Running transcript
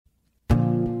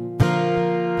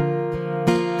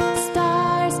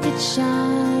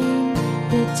shine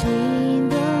between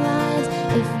the lines.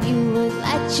 If you would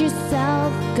let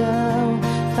yourself go,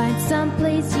 find some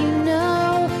place you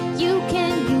know you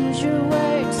can use your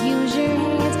words, use your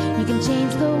hands. You can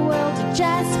change the world, you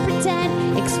just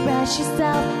pretend. Express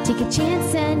yourself, take a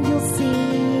chance, and you'll see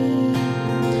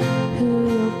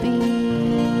who you'll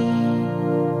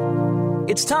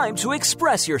be. It's time to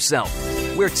express yourself,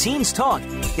 where teens talk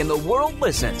and the world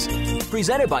listens.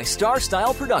 Presented by Star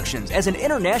Style Productions as an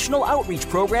international outreach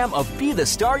program of Be the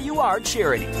Star You Are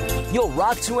charity. You'll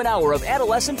rock to an hour of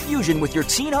adolescent fusion with your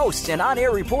teen hosts and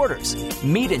on-air reporters.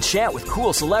 Meet and chat with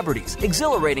cool celebrities,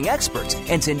 exhilarating experts,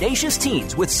 and tenacious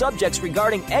teens with subjects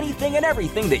regarding anything and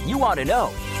everything that you want to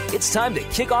know. It's time to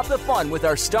kick off the fun with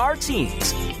our star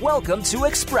teens. Welcome to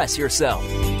Express Yourself.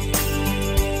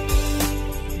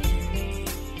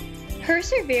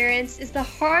 Perseverance is the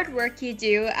hard work you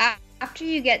do after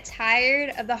you get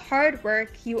tired of the hard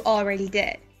work you already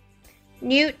did.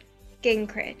 Newt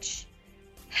Gingrich.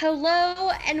 Hello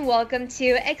and welcome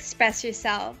to Express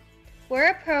Yourself.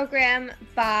 We're a program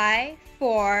by,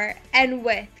 for, and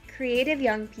with creative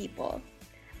young people.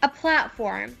 A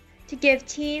platform to give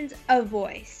teens a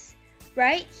voice.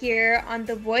 Right here on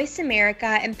the Voice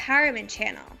America Empowerment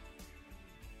Channel.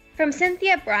 From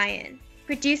Cynthia Brian,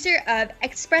 producer of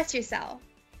Express Yourself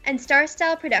and Star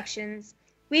Style Productions,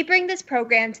 we bring this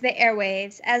program to the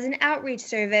airwaves as an outreach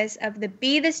service of the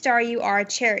Be the Star You Are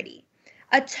charity,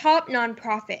 a top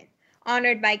nonprofit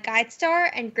honored by GuideStar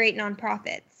and great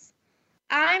nonprofits.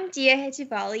 I'm Diya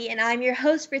Hituvalli, and I'm your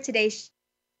host for today's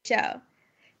show.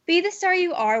 Be the Star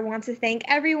You Are wants to thank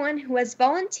everyone who has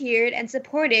volunteered and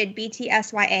supported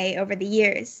BTSYA over the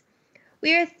years.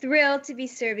 We are thrilled to be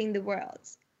serving the world.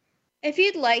 If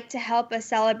you'd like to help us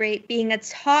celebrate being a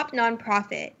top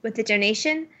nonprofit with a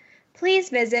donation, please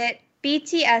visit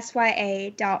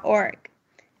btsya.org.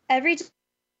 Every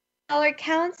dollar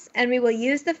counts, and we will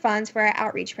use the funds for our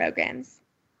outreach programs.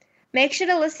 Make sure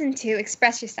to listen to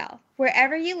Express Yourself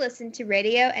wherever you listen to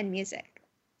radio and music.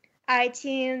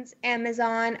 iTunes,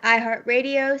 Amazon,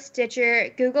 iHeartRadio, Stitcher,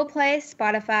 Google Play,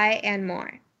 Spotify, and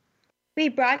more. We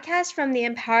broadcast from the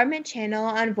Empowerment Channel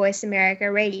on Voice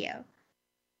America Radio,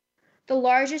 the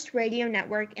largest radio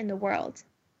network in the world.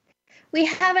 We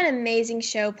have an amazing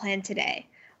show planned today,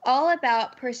 all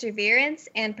about perseverance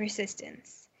and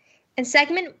persistence. In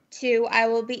segment 2, I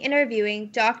will be interviewing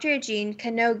Dr. Jean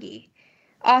Kanokogi,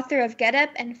 author of Get Up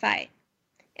and Fight.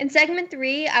 In segment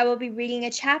 3, I will be reading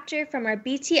a chapter from our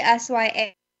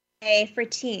BTSYA for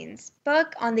Teens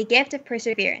book on the gift of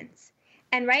perseverance.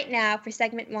 And right now, for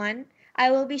segment 1,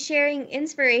 I will be sharing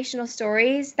inspirational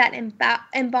stories that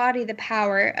embody the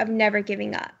power of never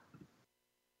giving up.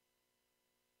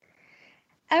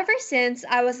 Ever since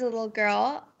I was a little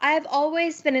girl, I have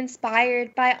always been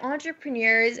inspired by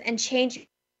entrepreneurs and change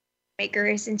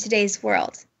makers in today's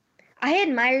world. I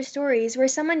admire stories where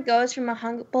someone goes from a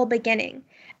humble beginning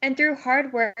and through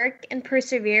hard work and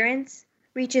perseverance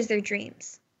reaches their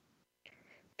dreams.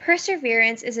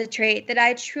 Perseverance is a trait that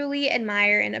I truly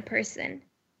admire in a person.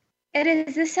 It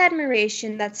is this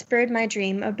admiration that spurred my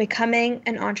dream of becoming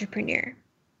an entrepreneur.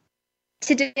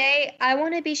 Today, I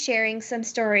want to be sharing some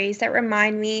stories that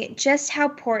remind me just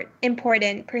how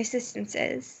important persistence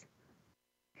is.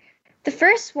 The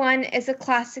first one is a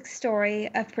classic story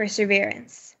of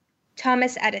perseverance,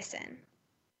 Thomas Edison.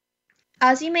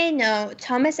 As you may know,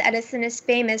 Thomas Edison is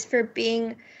famous for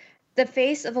being the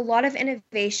face of a lot of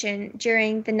innovation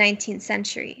during the 19th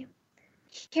century.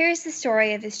 Here's the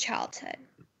story of his childhood.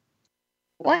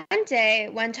 One day,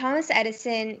 when Thomas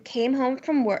Edison came home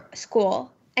from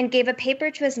school and gave a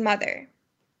paper to his mother,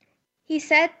 he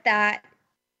said that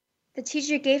the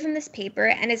teacher gave him this paper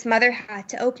and his mother had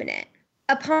to open it.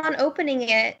 Upon opening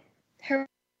it,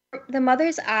 the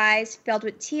mother's eyes filled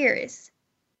with tears.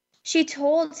 She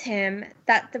told him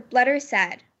that the letter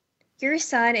said, "Your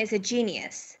son is a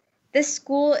genius. This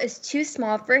school is too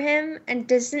small for him and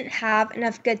doesn't have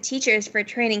enough good teachers for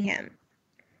training him.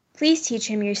 Please teach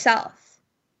him yourself."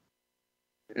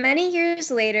 Many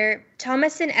years later,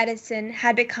 Thomas Edison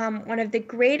had become one of the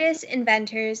greatest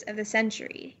inventors of the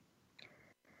century.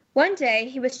 One day,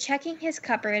 he was checking his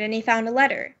cupboard and he found a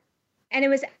letter. And it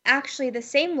was actually the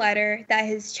same letter that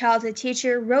his childhood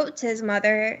teacher wrote to his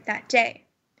mother that day.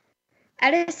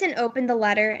 Edison opened the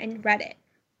letter and read it.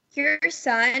 "Your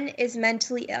son is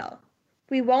mentally ill.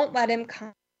 We won't let him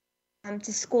come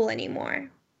to school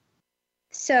anymore."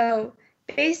 So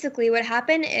basically what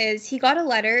happened is he got a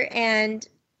letter and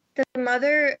the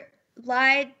mother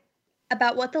lied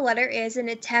about what the letter is in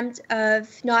an attempt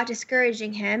of not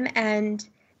discouraging him, and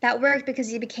that worked because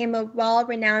he became a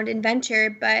well-renowned inventor,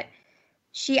 but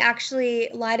She actually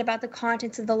lied about the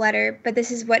contents of the letter, but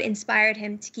this is what inspired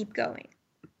him to keep going.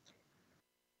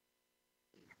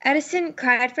 Edison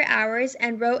cried for hours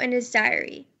and wrote in his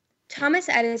diary, Thomas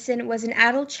Edison was an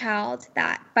adult child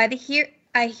that, by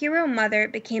a hero mother,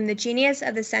 became the genius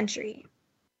of the century.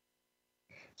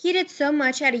 He did so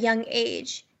much at a young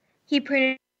age. He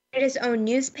printed his own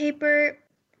newspaper.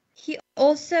 He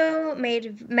also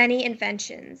made many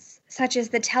inventions, such as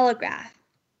the telegraph.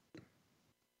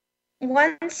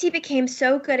 Once he became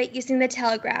so good at using the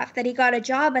telegraph that he got a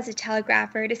job as a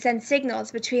telegrapher to send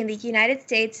signals between the United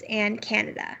States and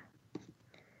Canada.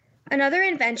 Another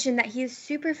invention that he is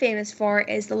super famous for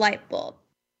is the light bulb.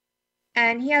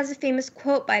 And he has a famous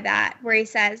quote by that where he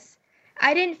says,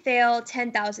 I didn't fail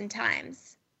 10,000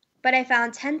 times, but I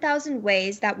found 10,000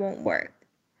 ways that won't work.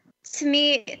 To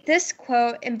me, this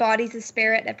quote embodies the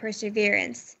spirit of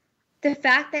perseverance. The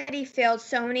fact that he failed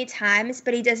so many times,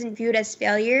 but he doesn't view it as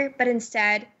failure, but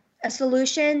instead a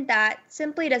solution that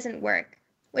simply doesn't work,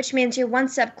 which means you're one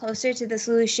step closer to the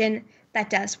solution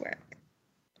that does work.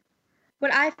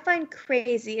 What I find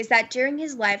crazy is that during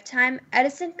his lifetime,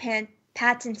 Edison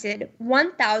patented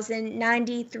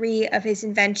 1,093 of his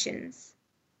inventions.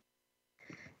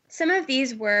 Some of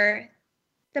these were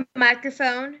the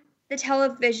microphone, the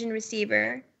telephone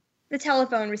receiver,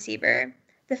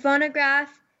 the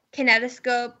phonograph,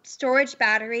 kinetoscope, storage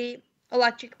battery,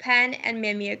 electric pen, and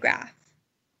mimeograph.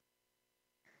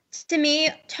 To me,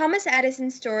 Thomas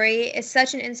Edison's story is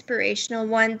such an inspirational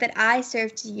one that I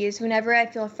serve to use whenever I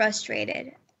feel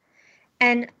frustrated.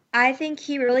 And I think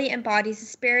he really embodies the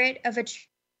spirit of a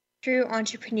true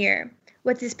entrepreneur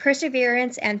with his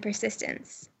perseverance and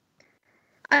persistence.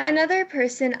 Another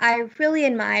person I really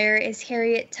admire is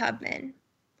Harriet Tubman.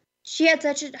 She had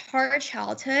such a hard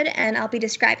childhood, and I'll be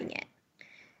describing it.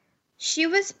 She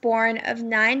was one of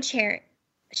 9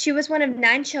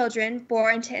 children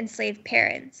born to enslaved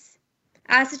parents.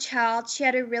 As a child, she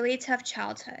had a really tough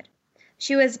childhood.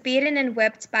 She was beaten and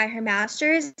whipped by her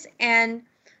masters, and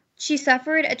she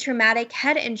suffered a traumatic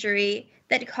head injury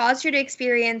that caused her to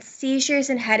experience seizures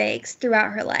and headaches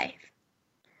throughout her life.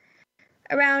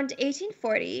 Around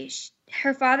 1840,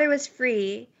 her father was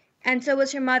free, and so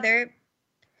was her mother,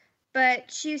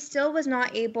 but she still was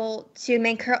not able to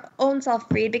make her own self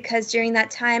free because during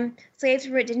that time, slaves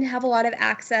didn't have a lot of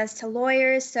access to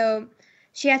lawyers, so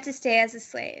she had to stay as a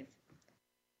slave.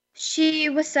 She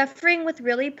was suffering with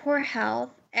really poor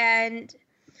health, and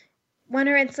when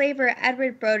her enslaver,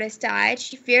 Edward Brodus, died,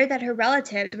 she feared that her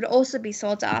relatives would also be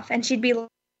sold off, and she'd be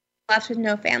left with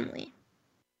no family.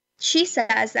 She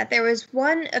says that there was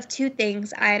one of 2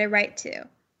 things I had a right to,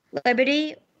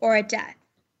 liberty or a death.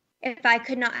 If I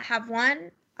could not have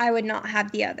one, I would not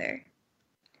have the other.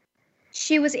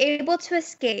 She was able to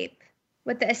escape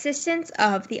with the assistance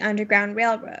of the Underground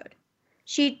Railroad.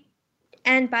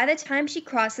 And by the time she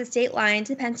crossed the state line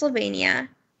to Pennsylvania,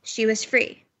 she was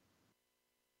free.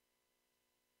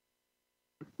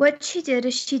 What she did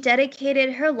is she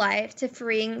dedicated her life to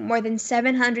freeing more than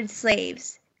 700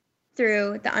 slaves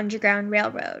through the Underground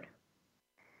Railroad.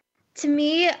 To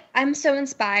me, I'm so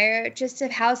inspired just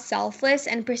of how selfless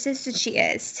and persistent she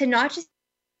is to not just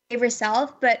save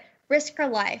herself, but risk her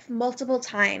life multiple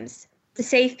times to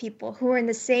save people who were in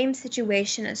the same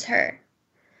situation as her.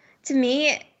 To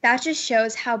me, that just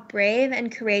shows how brave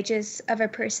and courageous of a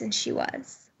person she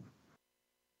was.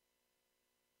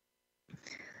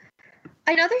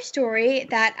 Another story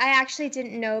that I actually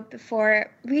didn't know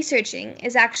before researching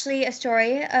is actually a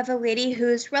story of a lady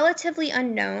who's relatively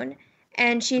unknown,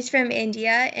 and she's from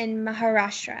India in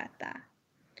Maharashtra.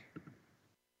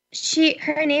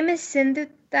 Her name is Cynthia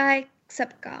Brian.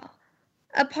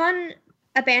 Upon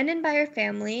abandoned by her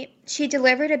family, she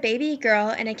delivered a baby girl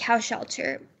in a cow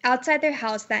shelter outside their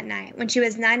house that night when she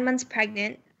was 9 months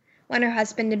pregnant when her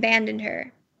husband abandoned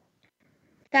her.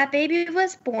 That baby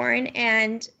was born,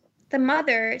 and the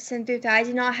mother, Cynthia,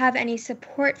 did not have any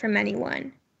support from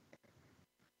anyone.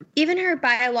 Even her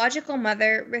biological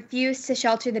mother refused to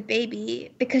shelter the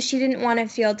baby because she didn't want to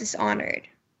feel dishonored.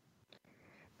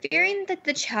 Fearing that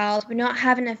the child would not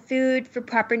have enough food for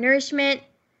proper nourishment,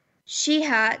 she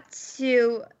had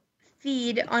to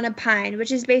feed on a pine,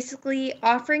 which is basically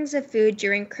offerings of food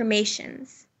during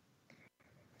cremations.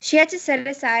 She had to set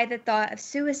aside the thought of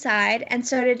suicide and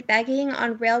started begging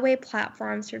on railway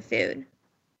platforms for food.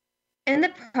 In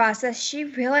the process, she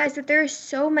realized that there are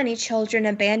so many children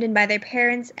abandoned by their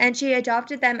parents, and she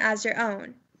adopted them as her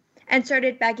own, and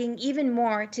started begging even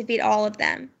more to feed all of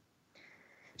them.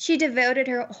 She devoted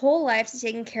her whole life to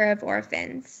taking care of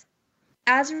orphans.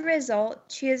 As a result,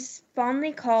 she is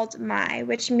fondly called Mai,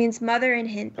 which means mother in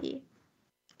Hindi.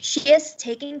 She has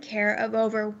taken care of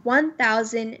over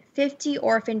 1,050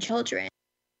 orphan children.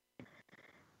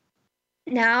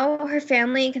 Now her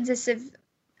family consists of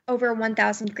over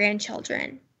 1,000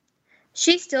 grandchildren.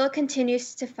 She still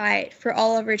continues to fight for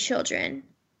all of her children.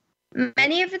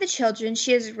 Many of the children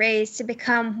she has raised to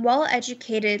become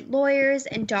well-educated lawyers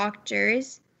and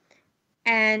doctors,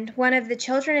 and one of the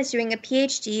children is doing a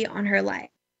PhD on her life.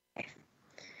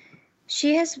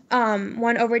 She has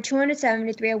won over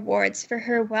 273 awards for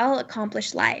her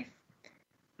well-accomplished life.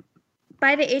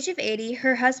 By the age of 80,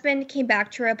 her husband came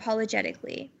back to her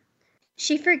apologetically.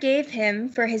 She forgave him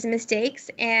for his mistakes,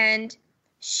 and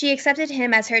she accepted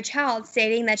him as her child,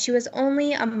 stating that she was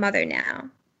only a mother now.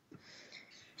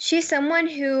 She's someone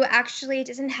who actually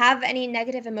doesn't have any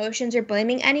negative emotions or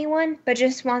blaming anyone, but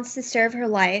just wants to serve her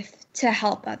life to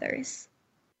help others.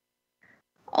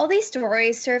 All these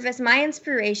stories serve as my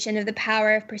inspiration of the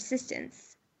power of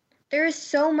persistence. There is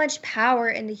so much power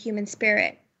in the human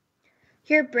spirit.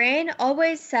 Your brain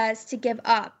always says to give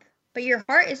up, but your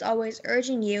heart is always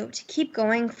urging you to keep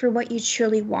going for what you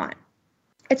truly want.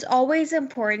 It's always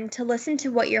important to listen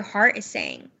to what your heart is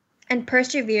saying and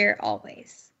persevere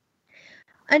always.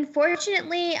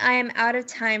 Unfortunately, I am out of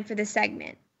time for this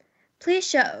segment. Please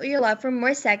show your love for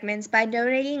more segments by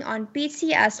donating on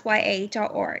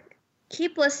btsya.org.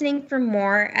 Keep listening for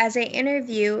more as I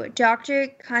interview Dr.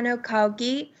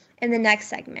 Kanokogi in the next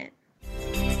segment.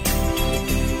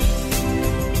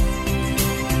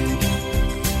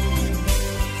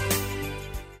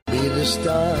 Be the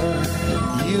star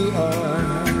you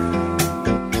are.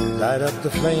 Light up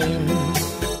the flame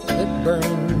that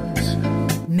burns.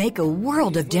 Make a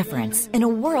world of difference in a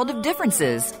world of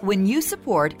differences when you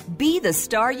support Be the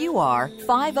Star You Are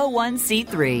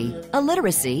 501c3, a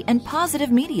literacy and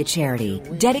positive media charity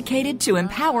dedicated to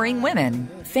empowering women,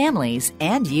 families,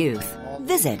 and youth.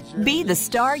 Visit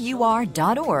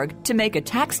BeTheStarYouAre.org to make a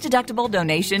tax-deductible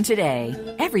donation today.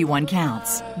 Everyone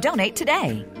counts. Donate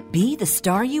today.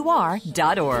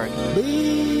 BeTheStarYouAre.org.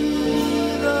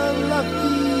 Be the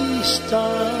lucky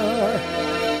star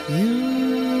you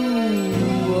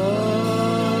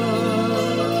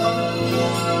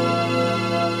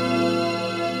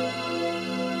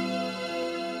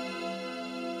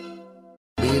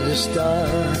the star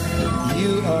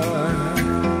you are.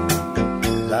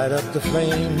 Light up the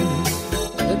flame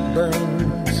that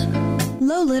burns.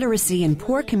 Low literacy and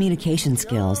poor communication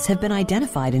skills have been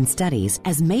identified in studies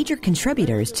as major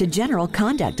contributors to general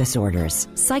conduct disorders,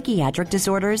 psychiatric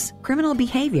disorders, criminal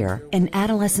behavior, and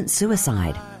adolescent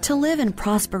suicide. To live and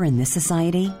prosper in this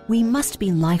society, we must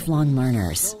be lifelong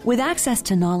learners with access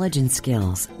to knowledge and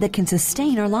skills that can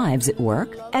sustain our lives at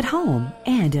work, at home,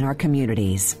 and in our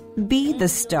communities. Be the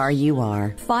Star You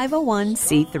Are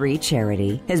 501c3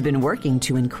 charity has been working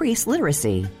to increase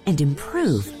literacy and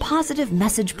improve positive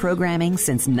message programming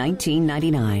since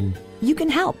 1999. You can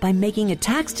help by making a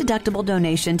tax-deductible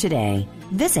donation today.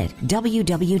 Visit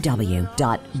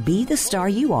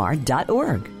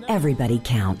www.BeTheStarYouAre.org. Everybody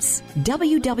counts.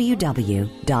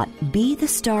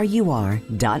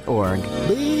 www.BeTheStarYouAre.org.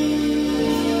 Be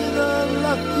the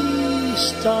lucky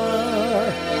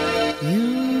star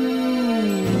you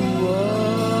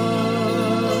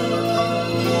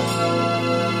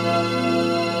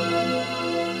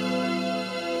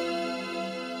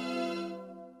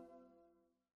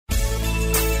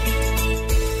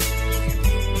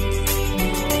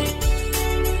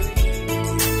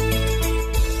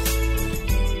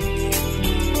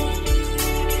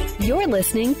You're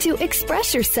listening to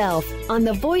Express Yourself on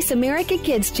the Voice America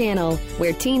Kids channel,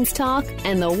 where teens talk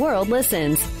and the world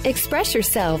listens. Express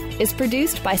Yourself is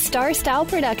produced by Star Style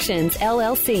Productions,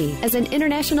 LLC, as an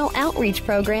international outreach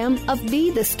program of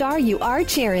Be the Star You Are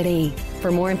charity. For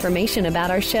more information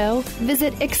about our show,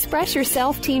 visit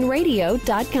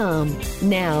ExpressYourselfTeenRadio.com.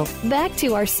 Now, back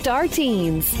to our Star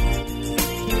Teens.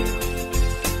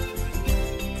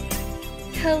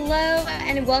 Hello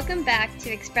and welcome back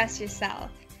to Express Yourself.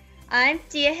 I'm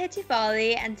Diya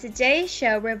Hituvalli, and today's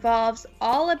show revolves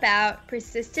all about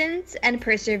persistence and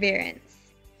perseverance.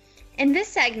 In this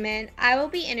segment, I will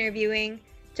be interviewing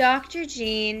Dr.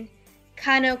 Jean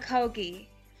Kanokogi,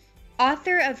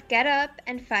 author of Get Up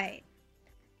and Fight.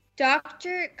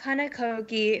 Dr.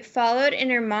 Kanokogi followed in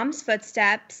her mom's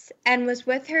footsteps and was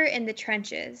with her in the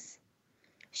trenches.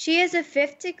 She is a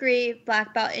 5th degree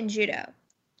black belt in Judo.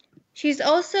 She's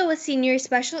also a senior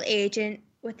special agent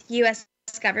with the U.S.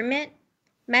 government,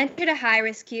 mentored a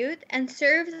high-risk youth, and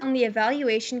serves on the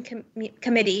evaluation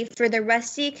committee for the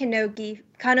Rusty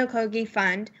Kanaokogi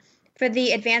Fund for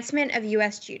the advancement of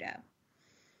U.S. Judo,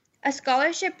 a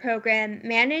scholarship program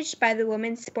managed by the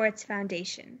Women's Sports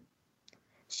Foundation.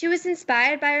 She was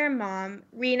inspired by her mom,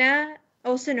 Rena,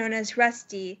 also known as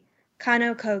Rusty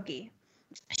Kanaokogi.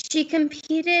 She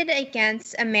competed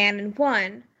against a man and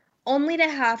won, only to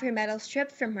have her medal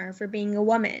stripped from her for being a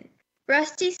woman.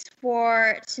 Rusty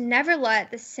swore to never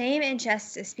let the same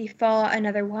injustice befall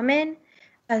another woman,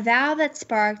 a vow that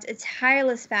sparked a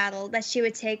tireless battle that she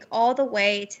would take all the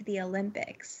way to the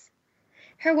Olympics.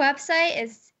 Her website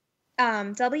is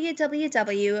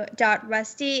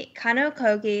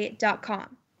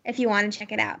www.rustykanaokogi.com if you want to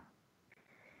check it out.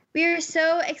 We are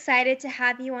so excited to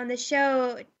have you on the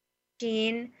show,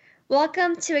 Jean.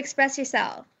 Welcome to Express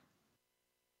Yourself.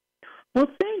 Well,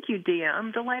 thank you, Diya.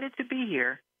 I'm delighted to be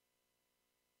here.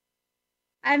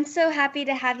 I'm so happy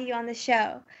to have you on the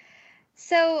show.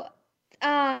 So,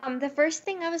 the first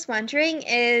thing I was wondering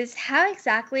is, how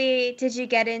exactly did you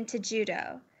get into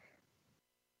judo?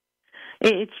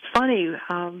 It's funny,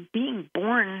 being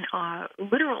born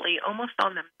literally almost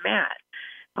on the mat.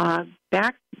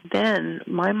 Back then,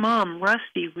 my mom,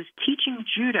 Rusty, was teaching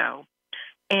judo,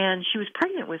 and she was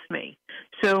pregnant with me.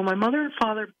 So my mother and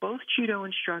father, both judo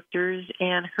instructors,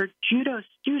 and her judo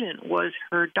student was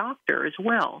her doctor as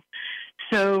well.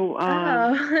 So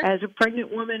as a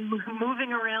pregnant woman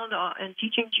moving around and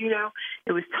teaching judo,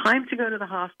 it was time to go to the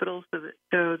hospital. So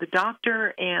the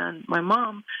doctor and my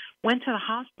mom went to the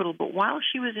hospital, but while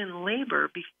she was in labor,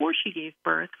 before she gave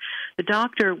birth, the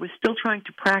doctor was still trying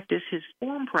to practice his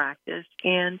form practice,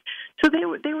 and so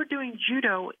they were doing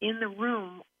judo in the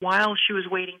room while she was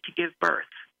waiting to give birth.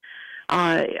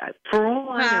 For all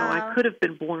I know, I could have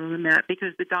been born on the mat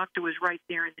because the doctor was right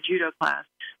there in the judo class.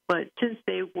 But since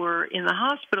they were in the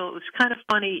hospital, it was kind of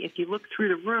funny if you look through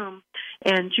the room,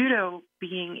 and judo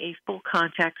being a full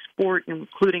contact sport,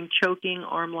 including choking,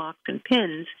 arm locks, and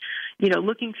pins,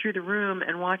 looking through the room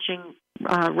and watching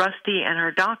Rusty and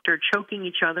her doctor choking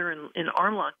each other and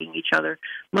arm locking each other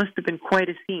must have been quite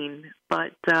a scene.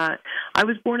 But I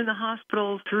was born in the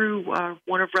hospital through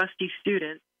one of Rusty's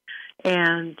students,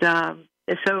 and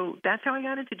so that's how I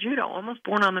got into judo, almost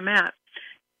born on the mat.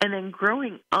 And then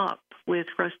growing up with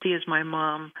Rusty as my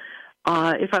mom,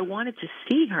 if I wanted to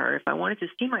see her, if I wanted to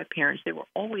see my parents, they were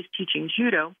always teaching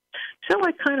judo. So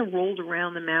I kind of rolled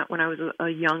around the mat when I was a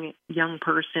young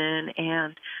person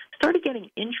and started getting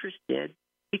interested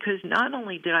because not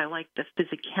only did I like the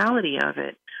physicality of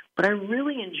it, but I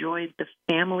really enjoyed the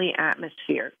family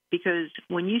atmosphere. Because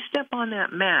when you step on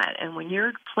that mat and when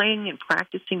you're playing and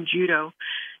practicing judo,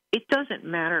 it doesn't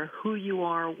matter who you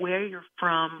are, where you're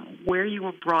from, where you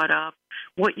were brought up,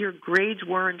 what your grades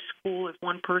were in school, if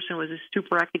one person was a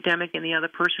super academic and the other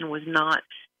person was not.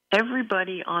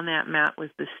 Everybody on that mat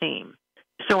was the same.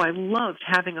 So I loved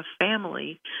having a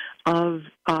family of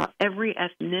every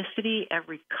ethnicity,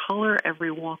 every color,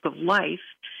 every walk of life,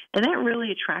 and that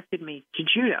really attracted me to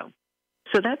judo.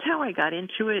 So that's how I got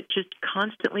into it, just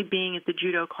constantly being at the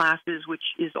judo classes,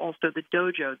 which is also the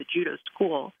dojo, the judo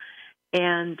school.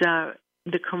 And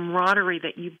the camaraderie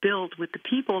that you build with the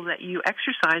people that you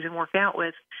exercise and work out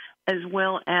with, as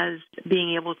well as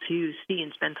being able to see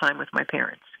and spend time with my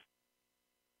parents.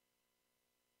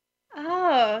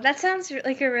 Oh, that sounds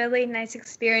like a really nice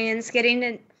experience,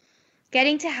 getting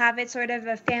to have it sort of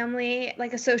a family,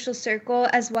 like a social circle,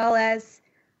 as well as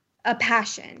a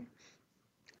passion.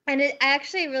 And I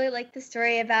actually really like the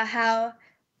story about how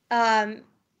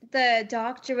the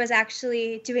doctor was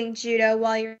actually doing judo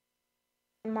while your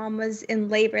mom was in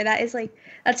labor. That's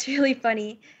really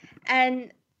funny.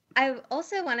 And I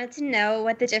also wanted to know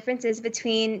what the difference is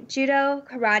between judo,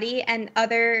 karate, and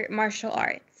other martial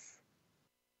arts.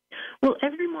 Well,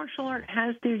 every martial art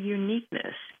has their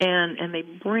uniqueness, and they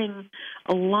bring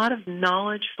a lot of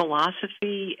knowledge,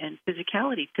 philosophy, and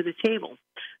physicality to the table.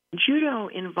 Judo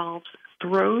involves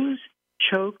throws,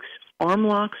 chokes, arm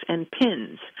locks, and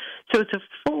pins. So it's a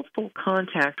full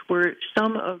contact, where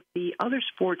some of the other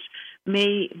sports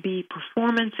may be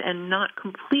performance and not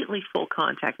completely full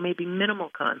contact, maybe minimal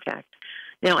contact.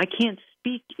 Now, I can't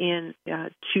speak to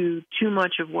too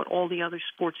much of what all the other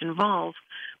sports involve,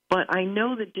 but I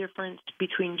know the difference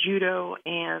between judo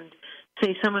and,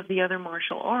 say, some of the other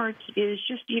martial arts is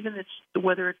just even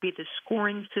whether it be the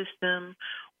scoring system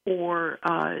or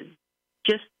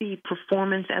just the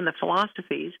performance and the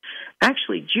philosophies.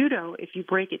 Actually, judo, if you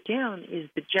break it down, is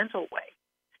the gentle way.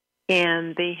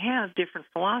 And they have different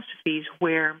philosophies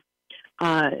where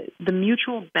the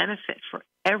mutual benefit for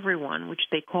everyone, which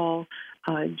they call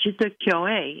Judo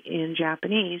in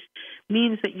Japanese,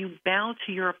 means that you bow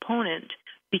to your opponent,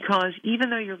 because even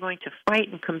though you're going to fight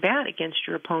and combat against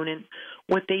your opponent,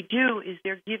 what they do is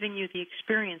they're giving you the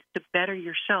experience to better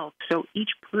yourself. So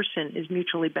each person is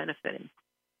mutually benefiting.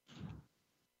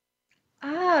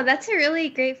 Oh, that's a really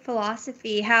great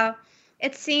philosophy. How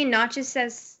it's seen not just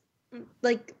as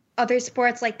like other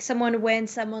sports, like someone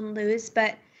wins, someone lose,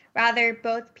 but rather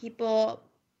both people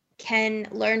can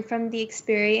learn from the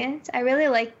experience. I really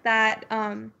like that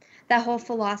that whole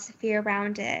philosophy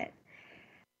around it.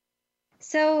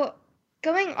 So,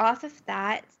 going off of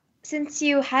that, since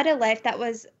you had a life that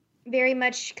was very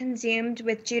much consumed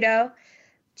with judo,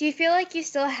 do you feel like you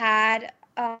still had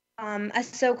a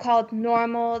so-called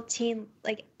normal teen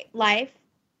like life?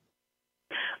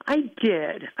 I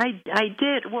did. I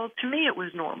did. Well, to me, it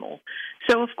was normal.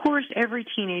 So, of course, every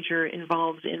teenager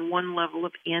involves in one level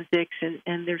of antics,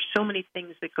 and there's so many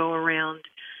things that go around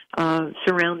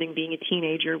surrounding being a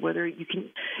teenager. Whether you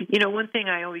can, one thing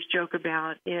I always joke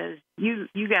about is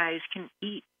you guys can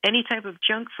eat any type of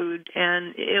junk food,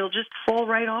 and it'll just fall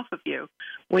right off of you.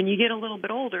 When you get a little bit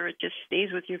older, it just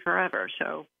stays with you forever.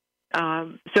 So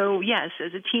yes,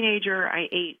 as a teenager, I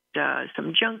ate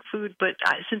some junk food, but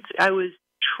since I was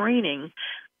training,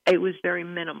 it was very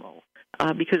minimal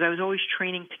because I was always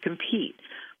training to compete.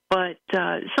 But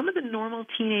some of the normal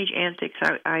teenage antics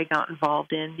I got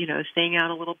involved in, staying out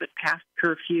a little bit past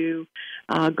curfew,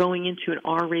 going into an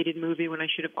R-rated movie when I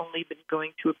should have only been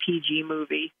going to a PG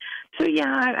movie. So,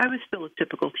 yeah, I was still a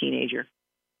typical teenager.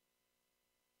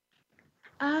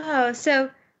 Oh, so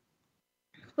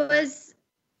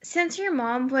since your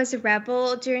mom was a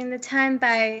rebel during the time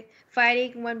by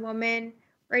fighting when women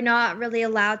were not really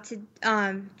allowed to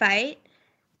fight,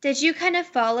 did you kind of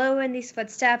follow in these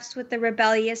footsteps with the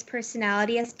rebellious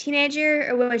personality as a teenager,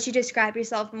 or would you describe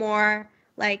yourself more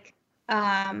like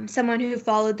someone who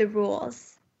followed the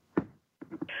rules?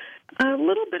 A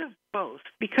little bit of both,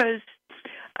 because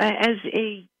as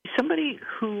somebody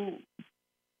who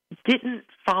didn't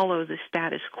follow the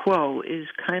status quo is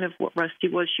kind of what Rusty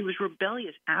was. She was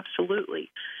rebellious,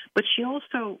 absolutely, but she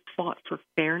also fought for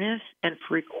fairness and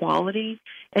for equality,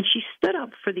 and she stood up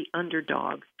for the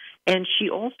underdog. And she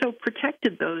also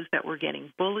protected those that were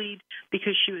getting bullied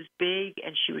because she was big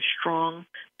and she was strong.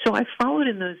 So I followed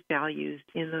in those values,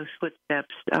 in those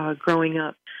footsteps growing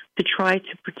up to try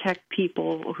to protect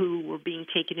people who were being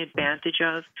taken advantage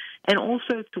of and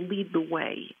also to lead the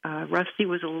way. Rusty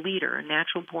was a leader, a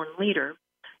natural-born leader,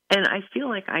 and I feel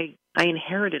like I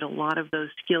inherited a lot of those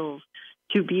skills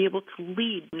to be able to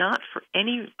lead, not for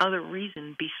any other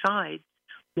reason besides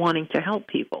wanting to help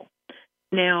people.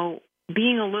 Now,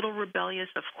 being a little rebellious,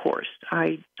 of course.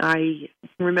 I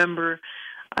remember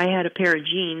I had a pair of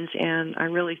jeans, and I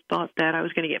really thought that I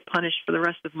was going to get punished for the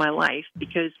rest of my life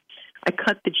because I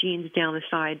cut the jeans down the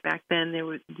side. Back then,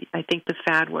 I think the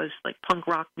fad was like punk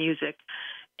rock music,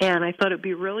 and I thought it would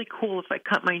be really cool if I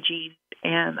cut my jeans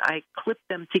and I clipped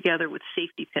them together with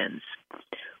safety pins.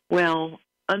 Well,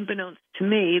 unbeknownst to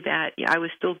me that I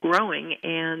was still growing,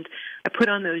 and I put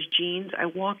on those jeans. I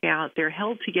walk out. They're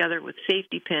held together with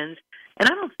safety pins. And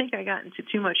I don't think I got into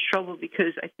too much trouble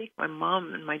because I think my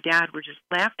mom and my dad were just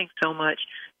laughing so much.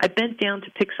 I bent down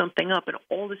to pick something up, and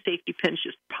all the safety pins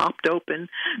just popped open,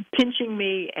 pinching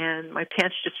me, and my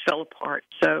pants just fell apart.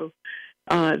 So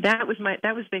that was,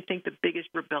 I think, the biggest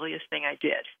rebellious thing I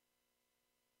did.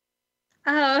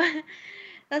 Oh,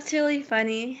 that's really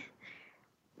funny.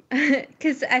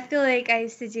 Because I feel like I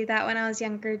used to do that when I was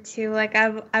younger, too. Like,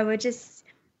 I would just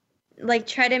like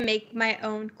try to make my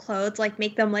own clothes, like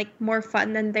make them like more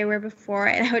fun than they were before,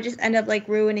 and I would just end up like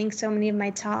ruining so many of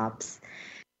my tops.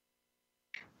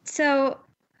 So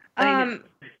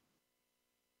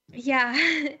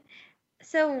yeah.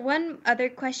 So one other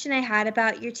question I had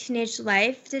about your teenage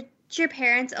life, did your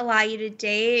parents allow you to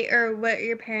date, or were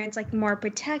your parents like more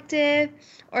protective,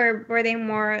 or were they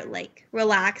more like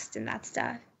relaxed and that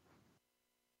stuff?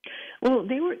 Well,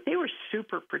 they were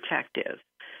super protective.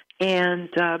 And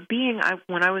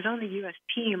when I was on the U.S.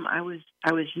 team, I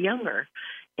was younger.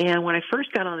 And when I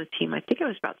first got on the team, I think I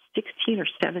was about 16 or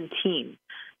 17.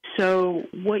 So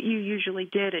what you usually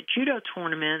did at judo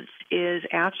tournaments is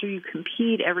after you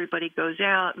compete, everybody goes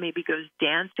out, maybe goes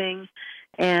dancing.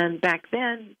 And back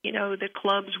then, the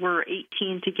clubs were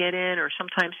 18 to get in, or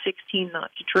sometimes 16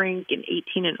 not to drink, and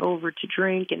 18 and over to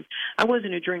drink. And I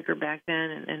wasn't a drinker back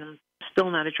then, and I'm still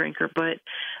not a drinker, but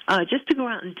just to go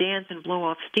out and dance and blow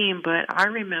off steam. But I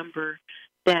remember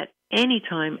that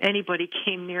anytime anybody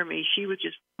came near me,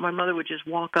 my mother would just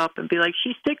walk up and be like,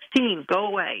 "She's 16, go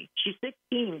away. She's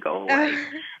 16, go away."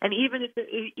 And even if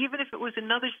it was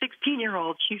another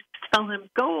 16-year-old, she used to tell him,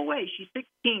 "Go away. She's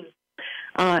 16."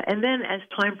 And then as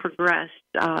time progressed,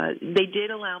 they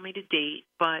did allow me to date,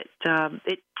 but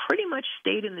it pretty much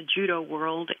stayed in the judo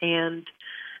world, and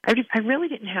I really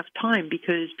didn't have time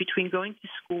because between going to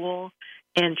school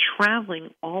and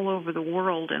traveling all over the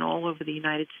world and all over the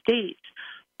United States,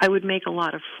 I would make a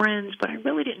lot of friends, but I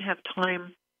really didn't have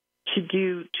time to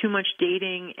do too much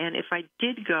dating. And if I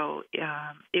did go,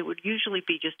 it would usually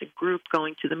be just a group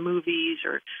going to the movies,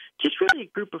 or just really a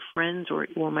group of friends or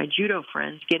my judo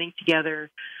friends getting together,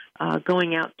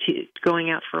 going out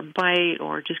for a bite,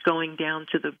 or just going down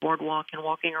to the boardwalk and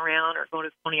walking around, or going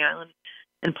to Coney Island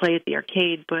and play at the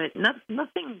arcade. But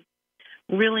nothing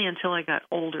really until I got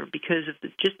older because of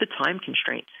just the time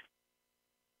constraints.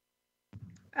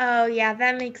 Oh, yeah,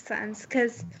 that makes sense,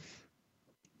 because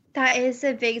that is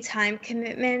a big time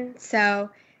commitment. So,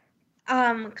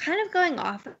 kind of going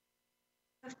off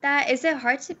of that, is it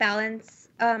hard to balance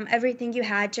everything you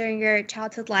had during your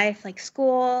childhood life, like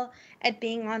school and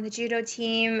being on the judo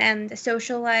team and the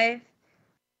social life?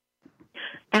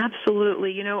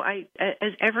 Absolutely. You know,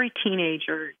 as every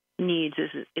teenager needs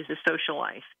is a social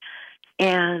life.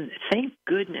 And thank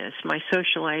goodness my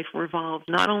social life revolved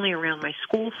not only around my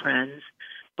school friends,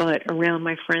 but around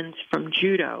my friends from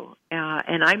judo.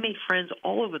 And I made friends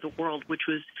all over the world, which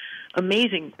was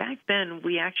amazing. Back then,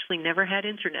 we actually never had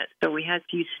internet, so we had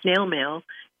to use snail mail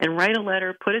and write a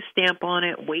letter, put a stamp on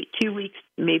it, wait 2 weeks,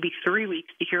 maybe 3 weeks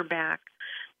to hear back.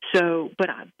 So, but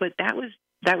that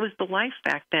was the life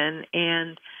back then.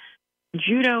 And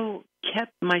judo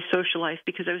kept my social life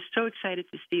because I was so excited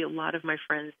to see a lot of my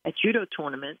friends at judo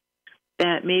tournaments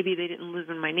that maybe they didn't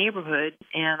live in my neighborhood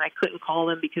and I couldn't call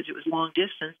them because it was long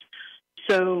distance.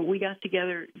 So we got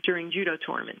together during judo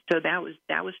tournaments. So that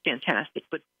was fantastic.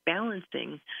 But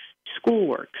balancing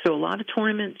schoolwork. So a lot of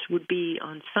tournaments would be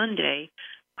on Sunday.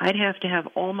 I'd have to have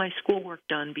all my schoolwork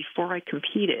done before I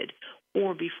competed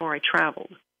or before I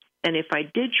traveled. And if I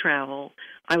did travel,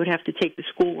 I would have to take the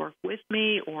schoolwork with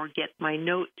me or get my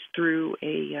notes through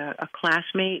a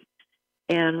classmate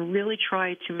and really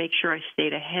try to make sure I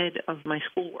stayed ahead of my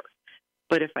schoolwork.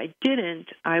 But if I didn't,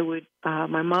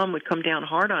 my mom would come down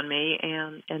hard on me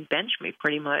and bench me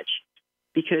pretty much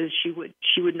because she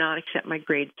would not accept my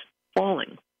grades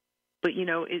falling. But, you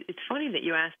know, it's funny that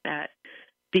you asked that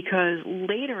because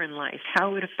later in life,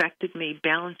 how it affected me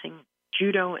balancing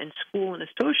judo and school and a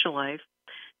social life,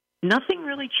 nothing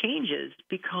really changes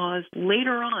because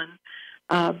later on,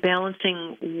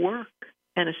 balancing work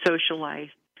and a social life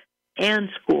and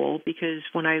school, because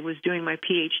when I was doing my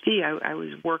PhD, I was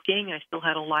working, I still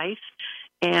had a life,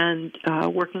 and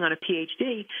working on a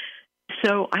PhD.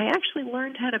 So I actually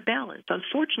learned how to balance.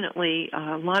 Unfortunately,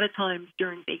 a lot of times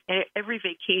during every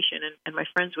vacation, and my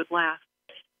friends would laugh,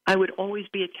 I would always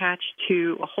be attached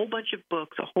to a whole bunch of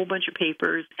books, a whole bunch of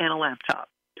papers, and a laptop.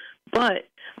 But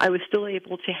I was still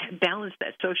able to balance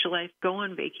that social life, go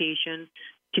on vacation,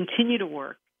 continue to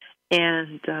work.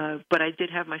 And but I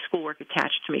did have my schoolwork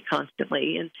attached to me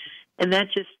constantly, and that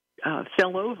just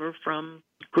fell over from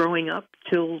growing up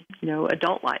till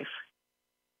adult life.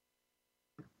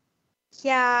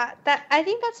 Yeah, I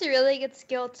think that's a really good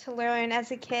skill to learn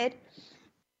as a kid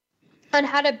on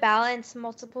how to balance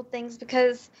multiple things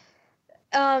because,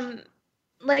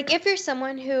 like if you're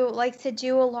someone who likes to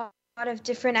do a lot of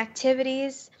different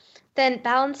activities, then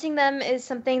balancing them is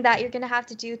something that you're going to have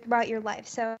to do throughout your life.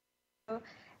 So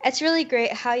it's really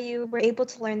great how you were able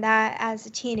to learn that as a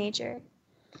teenager.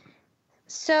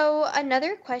 So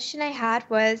another question I had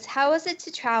was, how was it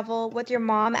to travel with your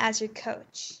mom as your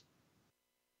coach?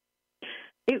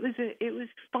 It was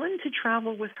fun to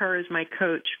travel with her as my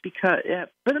coach because,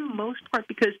 for the most part,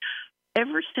 because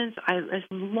ever since as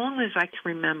long as I can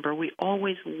remember, we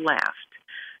always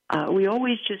laughed. We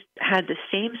always just had the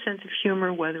same sense of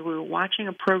humor, whether we were watching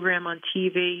a program on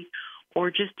TV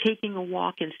or just taking a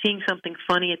walk and seeing something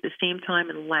funny at the same time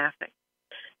and laughing.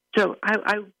 So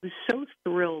I was so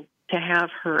thrilled to have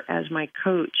her as my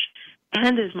coach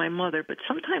and as my mother, but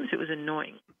sometimes it was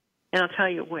annoying. And I'll tell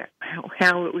you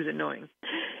how it was annoying.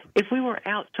 If we were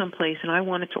out someplace and I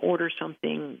wanted to order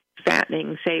something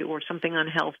fattening, say, or something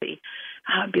unhealthy,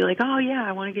 I'd be like, oh, yeah,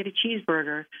 I want to get a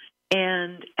cheeseburger.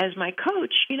 And as my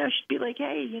coach, she'd be like,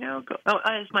 hey,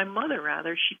 as my mother,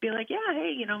 rather, she'd be like, yeah,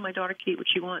 hey, my daughter can eat what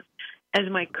she wants. As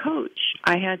my coach,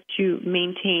 I had to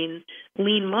maintain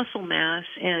lean muscle mass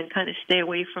and kind of stay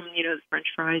away from, the French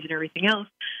fries and everything else.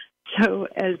 So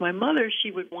as my mother,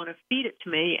 she would want to feed it to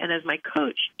me, and as my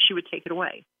coach, she would take it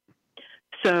away.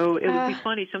 So it would be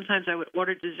funny. Sometimes I would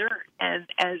order dessert, and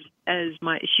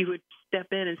she would step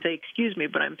in and say, excuse me,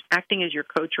 but I'm acting as your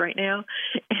coach right now,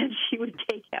 and she would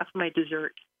take half my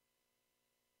dessert.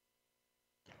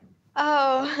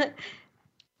 Oh,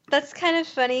 that's kind of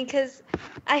funny because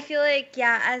I feel like,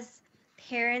 as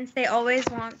parents, they always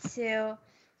want to,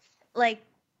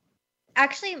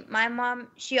 actually, my mom,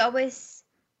 she always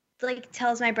like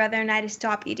tells my brother and I to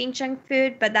stop eating junk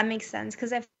food, but that makes sense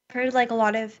because I've heard like a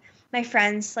lot of my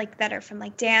friends like that are from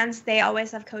like dance, they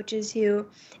always have coaches who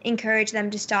encourage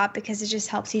them to stop because it just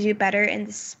helps you do better in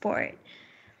the sport.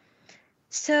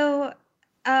 So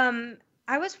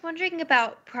I was wondering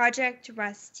about Project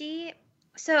Rusty.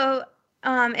 So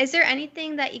is there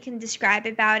anything that you can describe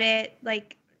about it?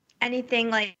 Like anything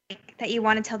like that you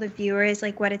want to tell the viewers,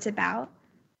 like what it's about?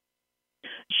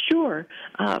 Sure.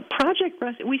 Project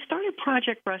Rusty, we started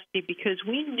Project Rusty because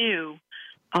we knew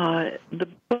the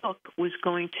book was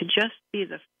going to just be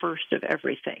the first of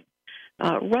everything.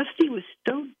 Rusty was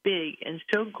so big and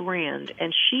so grand,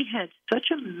 and she had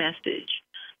such a message.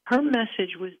 Her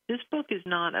message was, this book is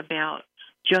not about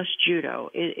just judo.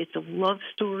 It's a love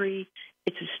story.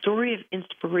 It's a story of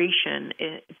inspiration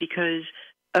because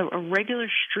a regular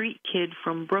street kid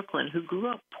from Brooklyn who grew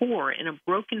up poor in a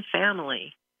broken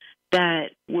family,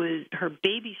 that was, her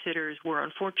babysitters were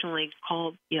unfortunately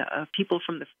called people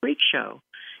from the freak show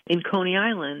in Coney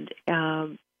Island,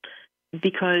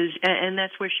 because, and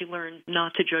that's where she learned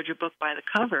not to judge a book by the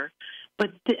cover.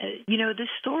 But, this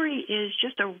story is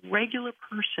just a regular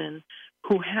person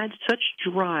who had such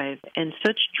drive and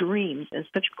such dreams and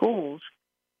such goals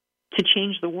to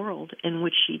change the world, in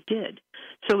which she did.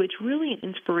 So it's really an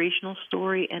inspirational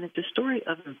story, and it's a story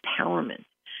of empowerment.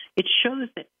 It shows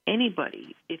that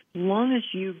anybody, as long as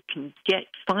you can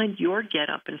find your get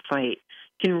up and fight,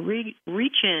 can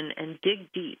reach in and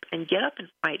dig deep and get up and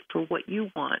fight for what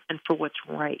you want and for what's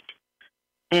right.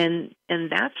 And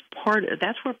that's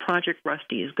where Project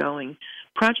Rusty is going.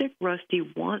 Project Rusty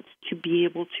wants to be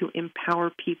able to empower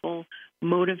people,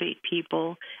 motivate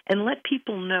people, and let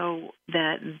people know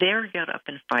that their get up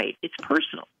and fight, it's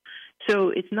personal. So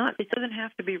it doesn't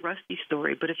have to be Rusty's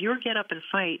story, but if your get up and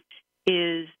fight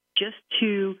is just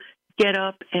to get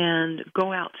up and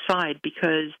go outside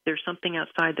because there's something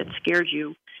outside that scared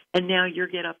you, and now your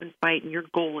get up and fight and your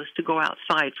goal is to go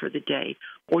outside for the day,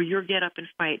 or your get up and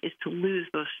fight is to lose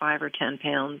those 5 or 10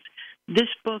 pounds. This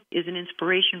book is an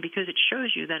inspiration because it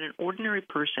shows you that an ordinary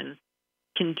person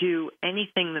can do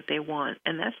anything that they want,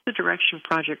 and that's the direction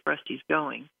Project Rusty's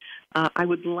going. I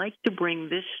would like to bring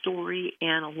this story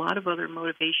and a lot of other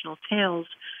motivational tales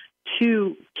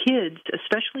to kids,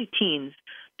 especially teens,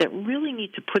 that really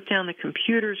need to put down the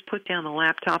computers, put down the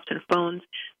laptops and phones,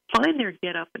 find their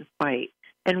get up and fight,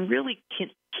 and really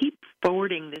keep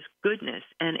forwarding this goodness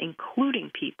and including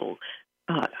people,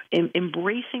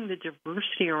 embracing the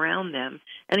diversity around them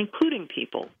and including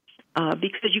people,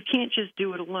 because you can't just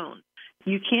do it alone.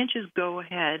 You can't just go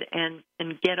ahead and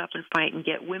get up and fight and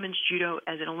get women's judo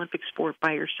as an Olympic sport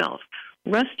by yourself.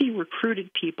 Rusty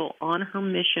recruited people on her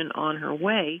mission, on her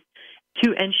way,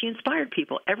 and she inspired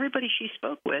people. Everybody she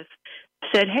spoke with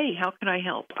said, hey, how can I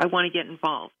help? I want to get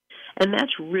involved. And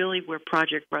that's really where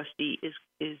Project Rusty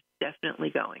is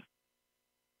definitely going.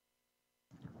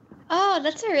 Oh,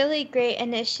 that's a really great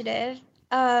initiative.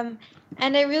 And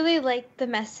I really like the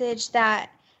message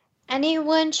that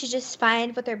anyone should just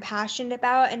find what they're passionate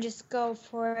about and just go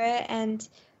for it and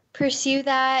pursue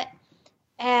that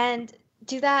and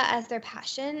do that as their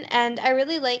passion. And I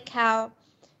really like how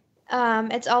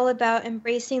it's all about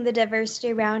embracing the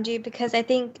diversity around you, because I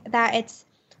think that it's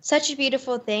such a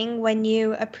beautiful thing when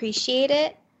you appreciate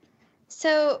it.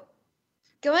 So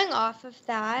going off of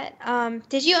that,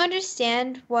 did you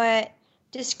understand what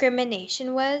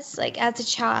discrimination was like as a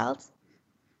child?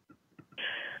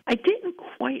 I didn't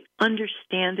quite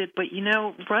understand it, but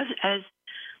as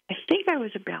I think I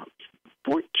was about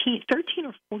 13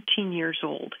 or 14 years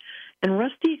old, and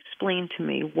Rusty explained to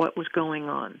me what was going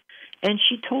on. And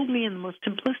she told me in the most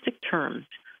simplistic terms,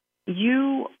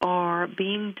 you are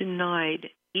being denied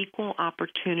equal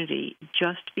opportunity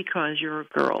just because you're a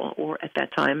girl, or at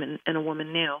that time, and a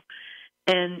woman now.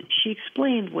 And she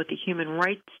explained what the human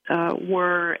rights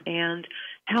were and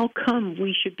how come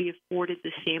we should be afforded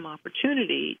the same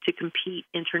opportunity to compete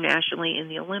internationally in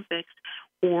the Olympics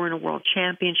or in a world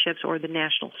championships or the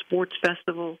National Sports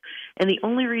Festival. And the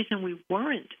only reason we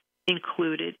weren't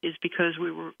included is because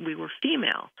we were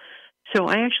female. So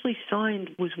I actually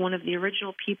was one of the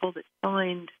original people that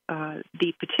signed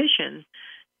the petition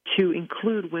to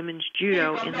include women's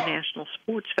judo in the National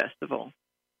Sports Festival.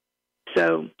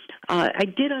 So I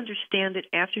did understand it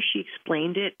after she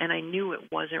explained it, and I knew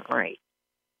it wasn't right.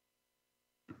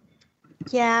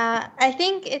 Yeah, I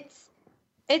think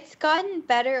it's gotten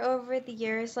better over the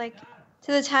years. Like,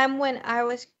 to the time when I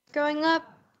was growing up,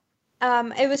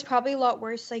 it was probably a lot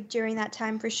worse, like, during that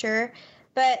time for sure.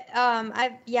 But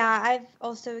I've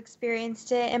also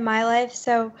experienced it in my life,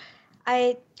 so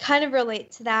I kind of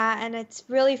relate to that, and it's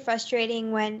really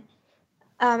frustrating when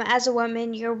as a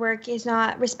woman, your work is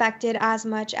not respected as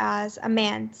much as a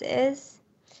man's is.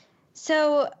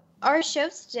 So our show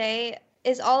today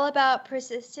is all about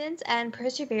persistence and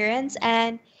perseverance,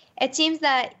 and it seems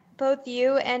that both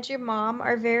you and your mom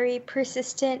are very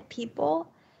persistent people.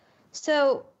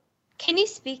 So can you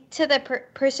speak to the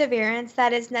perseverance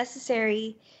that is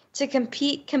necessary to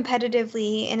compete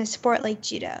competitively in a sport like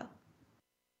judo?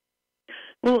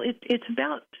 Well, it's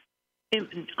about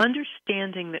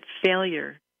understanding that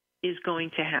failure is going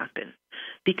to happen,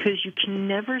 because you can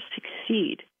never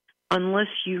succeed unless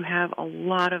you have a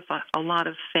lot of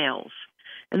fails.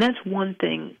 And that's one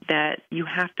thing, that you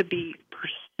have to be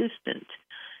persistent.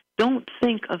 Don't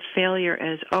think of failure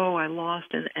as, oh, I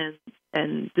lost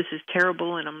and this is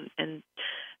terrible, and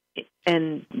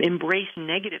embrace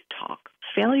negative talk.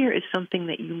 Failure is something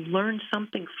that you learn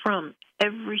something from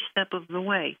every step of the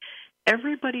way.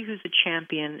 Everybody who's a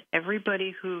champion,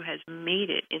 everybody who has made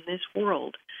it in this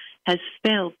world has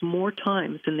failed more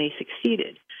times than they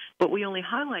succeeded. But we only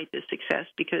highlight this success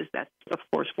because that's, of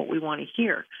course, what we want to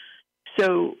hear.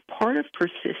 So part of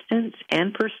persistence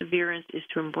and perseverance is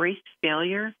to embrace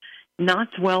failure,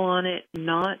 not dwell on it,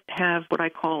 not have what I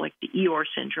call like the Eeyore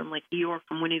syndrome, like Eeyore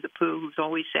from Winnie the Pooh, who's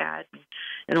always sad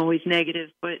and always negative,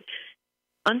 but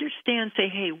understand, say,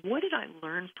 hey, what did I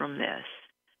learn from this?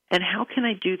 And how can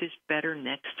I do this better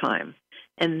next time?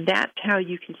 And that's how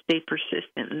you can stay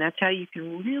persistent, and that's how you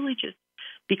can really just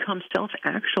become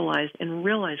self-actualized and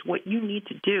realize what you need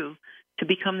to do to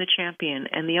become the champion.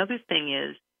 And the other thing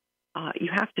is, you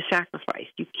have to sacrifice.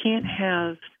 You can't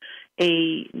have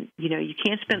you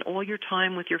can't spend all your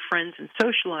time with your friends and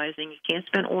socializing. You can't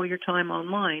spend all your time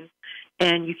online,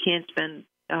 and you can't spend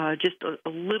just a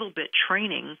little bit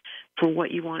training for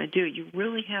what you want to do. You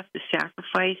really have to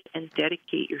sacrifice and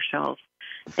dedicate yourself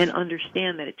and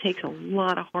understand that it takes a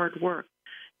lot of hard work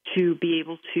to be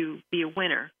able to be a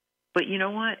winner. But you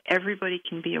know what? Everybody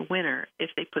can be a winner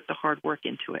if they put the hard work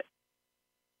into it.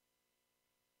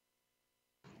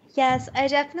 Yes, I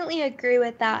definitely agree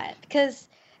with that, because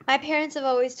my parents have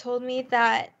always told me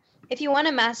that if you want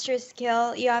to master a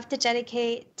skill, you have to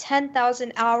dedicate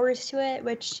 10,000 hours to it,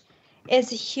 which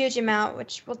is a huge amount,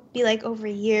 which will be like over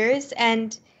years.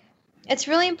 And it's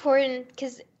really important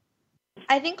because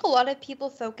I think a lot of people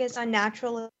focus on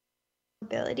natural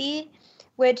ability,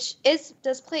 which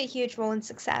does play a huge role in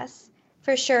success,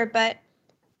 for sure. But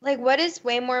like what is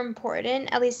way more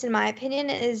important, at least in my opinion,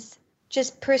 is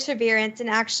just perseverance and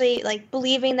actually like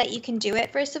believing that you can do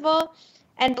it, first of all,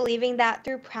 and believing that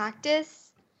through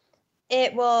practice,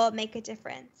 it will make a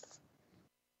difference.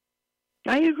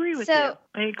 I agree with you.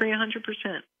 I agree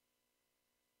 100%.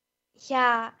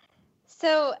 Yeah.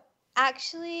 So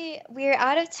actually, we're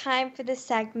out of time for this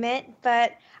segment,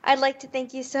 but I'd like to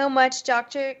thank you so much,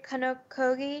 Dr.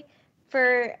 Kanokogi,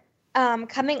 for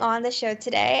coming on the show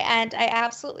today, and I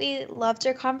absolutely loved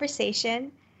our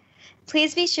conversation.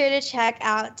 Please be sure to check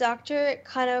out Dr.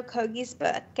 Kanokogi's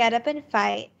book, Get Up and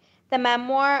Fight, the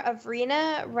memoir of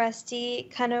Rusty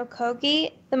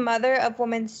Kanaokogi, the mother of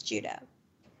women's judo.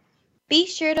 Be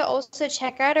sure to also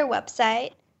check out our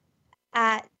website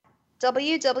at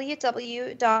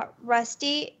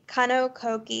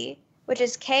www.rustykanokogi, which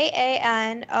is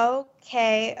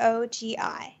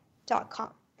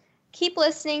KANOKOGI.com. Keep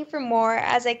listening for more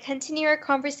as I continue our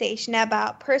conversation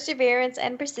about perseverance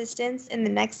and persistence in the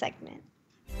next segment.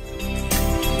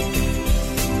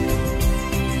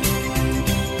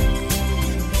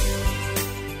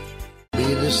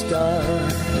 Be the star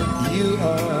you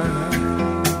are.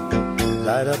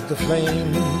 Light up the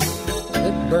flame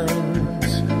that burns.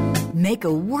 Make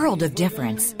a world of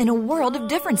difference in a world of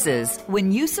differences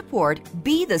when you support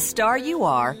Be the Star You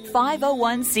Are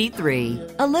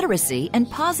 501c3, a literacy and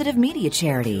positive media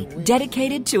charity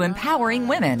dedicated to empowering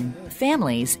women,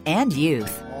 families, and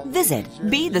youth. Visit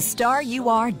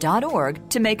BeTheStarYouAre.org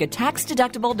to make a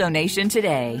tax-deductible donation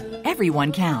today.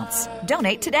 Everyone counts.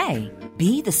 Donate today.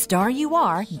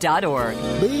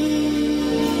 BeTheStarYouAre.org. Be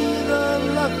the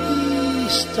lucky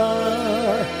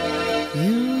star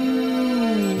you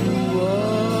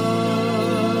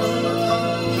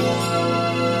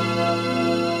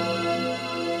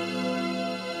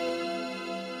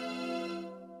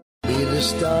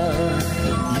star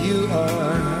you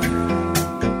are.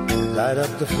 Light up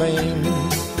the flame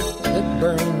that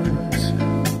burns.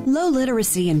 Low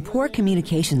literacy and poor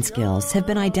communication skills have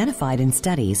been identified in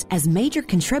studies as major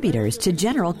contributors to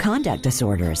general conduct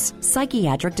disorders,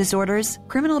 psychiatric disorders,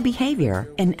 criminal behavior,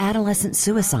 and adolescent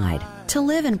suicide. To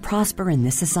live and prosper in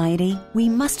this society, we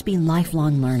must be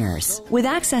lifelong learners with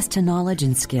access to knowledge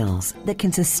and skills that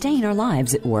can sustain our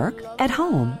lives at work, at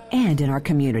home, and in our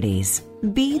communities.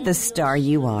 Be the Star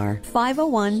You Are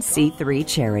 501c3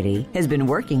 charity has been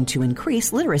working to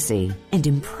increase literacy and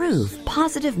improve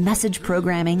positive message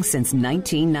programming since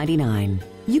 1999.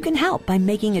 You can help by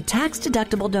making a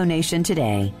tax-deductible donation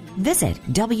today. Visit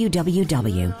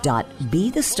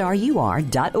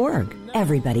www.bethestarur.org.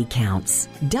 Everybody counts.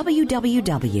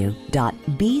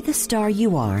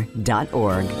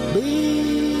 www.bethestarur.org. Be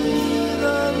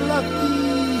the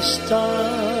lucky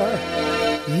star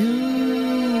you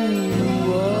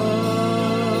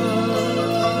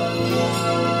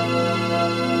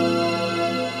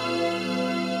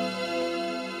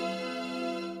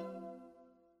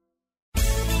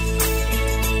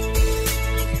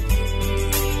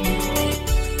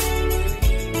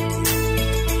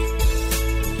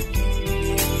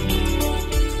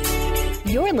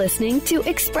You're listening to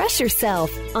Express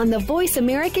Yourself on the Voice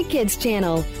America Kids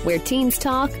channel, where teens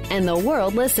talk and the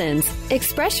world listens.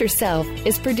 Express Yourself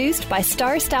is produced by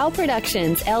Star Style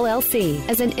Productions, LLC,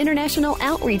 as an international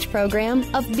outreach program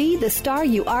of Be the Star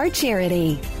You Are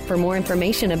charity. For more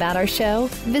information about our show,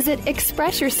 visit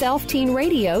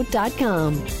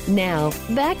expressyourselfteenradio.com. Now,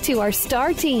 back to our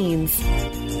Star Teens.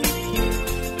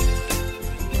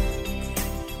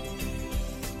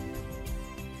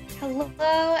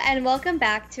 Hello and welcome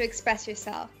back to Express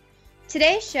Yourself.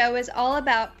 Today's show is all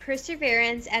about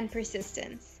perseverance and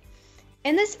persistence.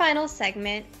 In this final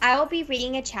segment, I will be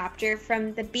reading a chapter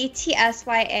from the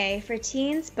BTSYA for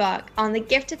Teens book on the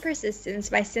gift of persistence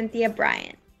by Cynthia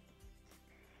Brian.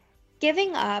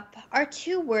 Giving up are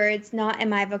two words not in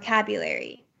my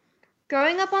vocabulary.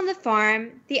 Growing up on the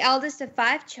farm, the eldest of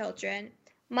 5 children,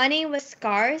 money was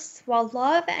scarce while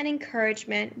love and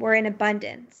encouragement were in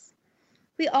abundance.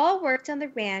 We all worked on the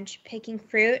ranch picking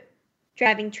fruit,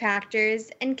 driving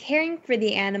tractors, and caring for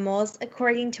the animals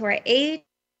according to our age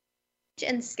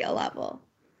and skill level.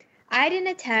 I didn't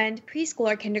attend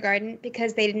preschool or kindergarten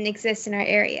because they didn't exist in our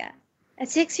area. At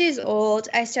 6 years old,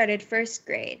 I started first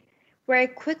grade, where I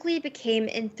quickly became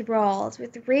enthralled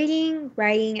with reading,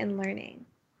 writing, and learning.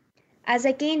 As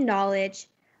I gained knowledge,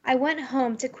 I went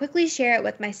home to quickly share it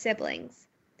with my siblings,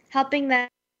 helping them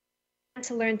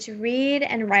to learn to read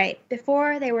and write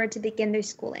before they were to begin their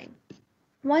schooling.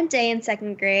 One day in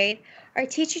 2nd grade, our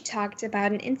teacher talked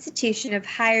about an institution of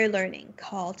higher learning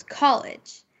called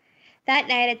college. That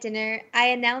night at dinner, I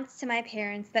announced to my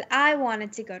parents that I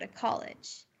wanted to go to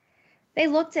college. They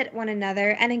looked at one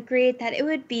another and agreed that it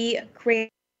would be a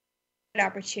great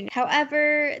opportunity.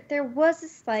 However, there was a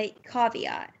slight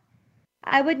caveat.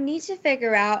 I would need to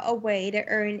figure out a way to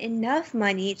earn enough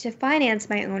money to finance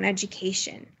my own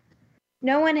education.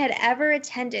 No one had ever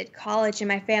attended college in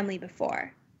my family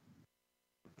before.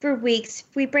 For weeks,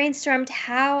 we brainstormed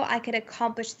how I could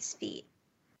accomplish this feat,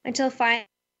 until finally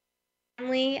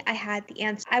I had the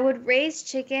answer. I would raise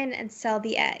chicken and sell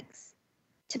the eggs.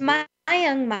 To my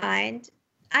young mind,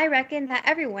 I reckoned that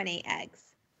everyone ate eggs.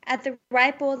 At the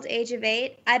ripe old age of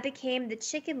 8, I became the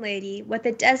chicken lady with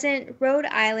a dozen Rhode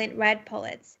Island red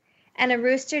pullets and a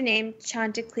rooster named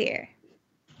Chanticleer.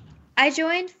 I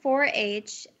joined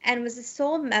 4-H and was the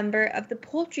sole member of the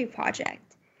Poultry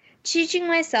Project, teaching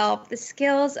myself the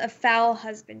skills of fowl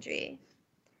husbandry.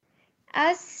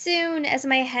 As soon as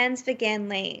my hens began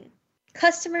laying,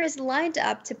 customers lined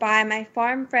up to buy my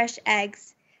farm fresh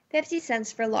eggs, 50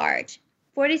 cents for large,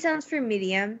 40 cents for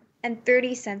medium, and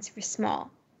 30 cents for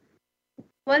small.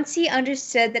 Once he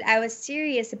understood that I was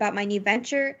serious about my new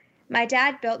venture, my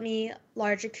dad built me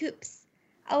larger coops,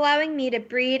 allowing me to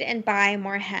breed and buy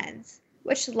more hens,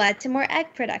 which led to more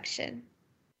egg production.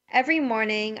 Every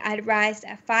morning, I'd rise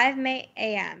at 5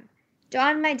 a.m.,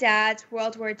 don my dad's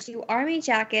World War II Army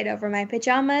jacket over my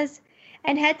pajamas,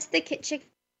 and head to the chicken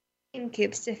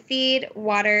coops to feed,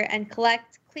 water, and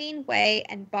collect, clean, weigh,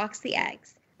 and box the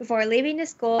eggs before leaving to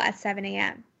school at 7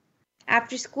 a.m.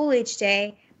 After school each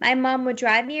day, my mom would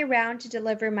drive me around to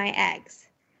deliver my eggs.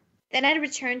 Then I'd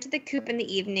return to the coop in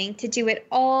the evening to do it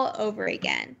all over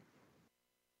again.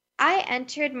 I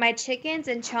entered my chickens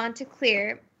in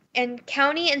Chanticleer in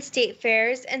county and state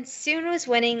fairs and soon was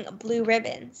winning blue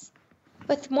ribbons.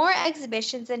 With more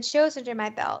exhibitions and shows under my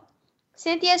belt,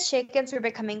 Cynthia's chickens were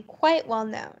becoming quite well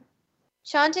known.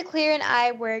 Chanticleer and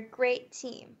I were a great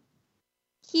team.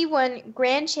 He won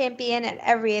grand champion at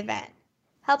every event,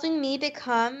 helping me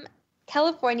become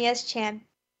California's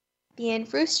champion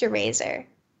rooster raiser.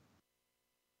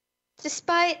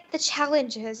 Despite the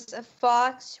challenges of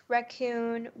fox,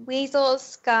 raccoon, weasel,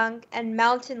 skunk, and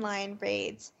mountain lion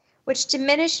raids, which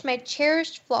diminished my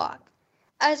cherished flock,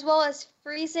 as well as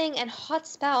freezing and hot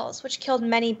spells which killed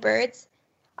many birds,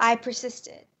 I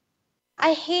persisted.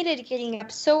 I hated getting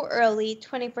up so early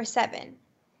 24/7,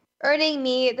 earning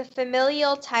me the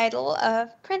familial title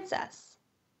of princess.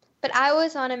 But I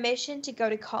was on a mission to go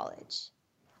to college.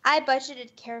 I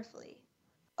budgeted carefully,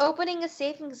 opening a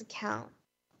savings account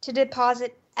to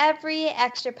deposit every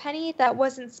extra penny that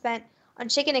wasn't spent on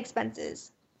chicken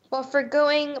expenses, while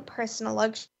forgoing personal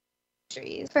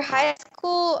luxuries. For high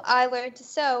school, I learned to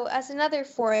sew as another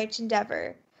 4-H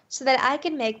endeavor so that I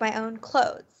could make my own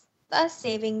clothes, thus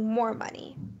saving more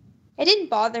money. It didn't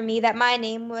bother me that my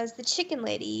name was the Chicken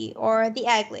Lady or the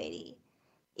Egg Lady,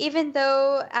 even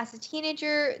though as a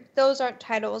teenager, those aren't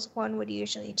titles one would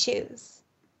usually choose.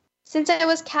 Since I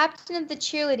was captain of the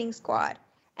cheerleading squad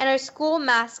and our school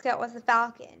mascot was a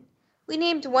falcon, we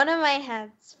named one of my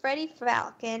hens Freddie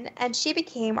Falcon, and she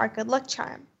became our good luck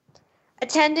charm,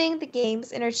 attending the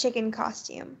games in her chicken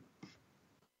costume.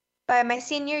 By my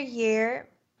senior year,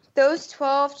 those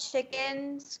 12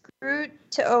 chickens grew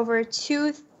to over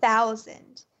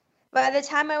 2,000. By the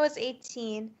time I was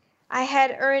 18, I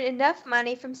had earned enough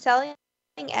money from selling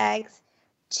eggs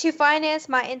to finance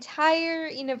my entire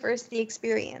university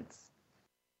experience.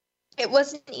 It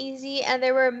wasn't easy, and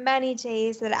there were many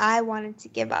days that I wanted to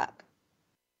give up.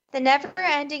 The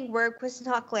never-ending work was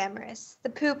not glamorous. The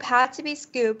poop had to be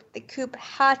scooped, the coop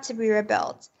had to be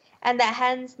rebuilt, and the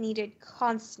hens needed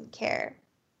constant care.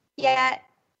 Yet,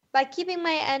 by keeping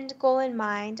my end goal in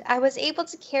mind, I was able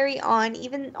to carry on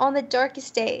even on the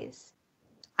darkest days.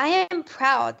 I am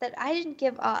proud that I didn't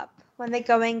give up when the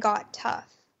going got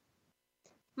tough.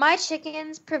 My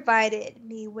chickens provided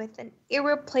me with an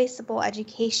irreplaceable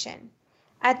education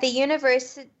at the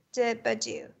University of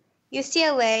Purdue,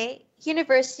 UCLA,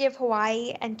 University of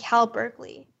Hawaii, and Cal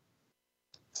Berkeley.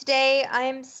 Today, I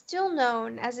am still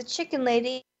known as a chicken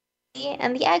lady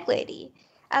and the egg lady,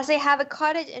 as I have a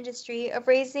cottage industry of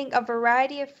raising a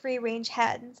variety of free-range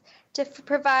hens to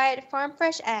provide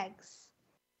farm-fresh eggs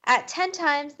at 10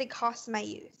 times the cost of my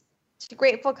youth to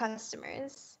grateful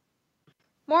customers.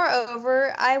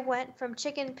 Moreover, I went from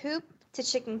chicken poop to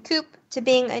chicken coop to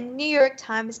being a New York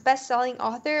Times best-selling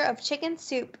author of Chicken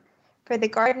Soup for the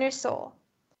Gardener's Soul.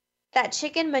 That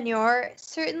chicken manure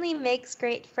certainly makes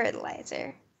great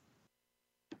fertilizer.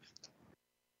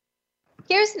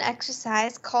 Here's an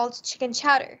exercise called chicken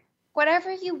chowder.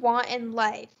 Whatever you want in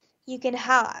life, you can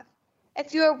have,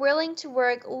 if you are willing to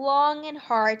work long and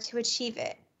hard to achieve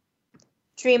it.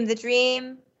 Dream the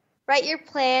dream, write your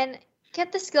plan,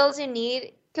 get the skills you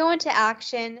need, go into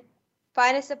action,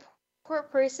 find a support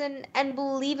person, and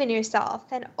believe in yourself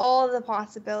and all the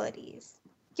possibilities.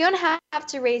 You don't have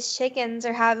to raise chickens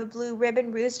or have a blue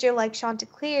ribbon rooster like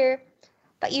Chanticleer,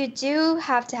 but you do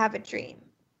have to have a dream.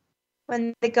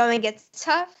 When the going gets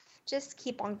tough, just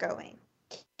keep on going.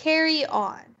 Carry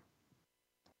on.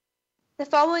 The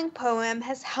following poem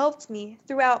has helped me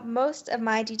throughout most of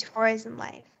my detours in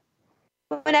life.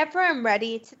 Whenever I'm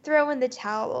ready to throw in the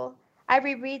towel, I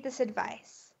reread this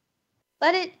advice.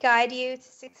 Let it guide you to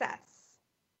success.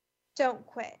 Don't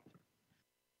quit.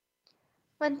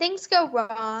 When things go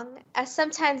wrong, as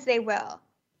sometimes they will,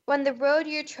 when the road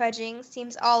you're trudging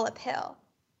seems all uphill,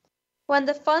 when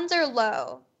the funds are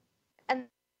low and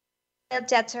the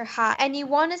debts are high, and you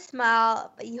want to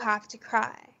smile but you have to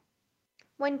cry,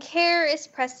 when care is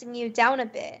pressing you down a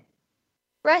bit,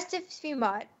 rest if you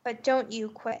might, but don't you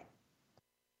quit.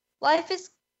 Life is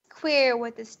queer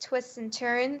with its twists and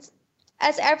turns,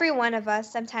 as every one of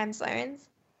us sometimes learns,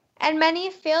 and many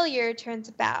a failure turns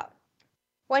about.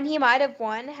 When he might have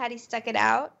won had he stuck it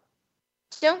out.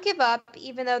 Don't give up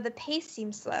even though the pace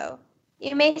seems slow.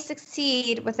 You may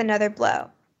succeed with another blow.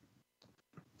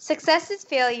 Success is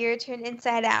failure turned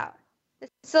inside out, the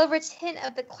silver tint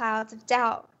of the clouds of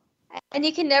doubt, and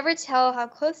you can never tell how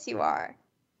close you are.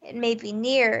 It may be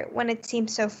near when it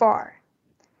seems so far.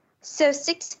 So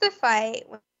stick to the fight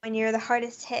when you're the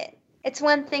hardest hit. It's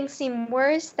when things seem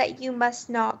worse that you must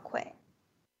not quit.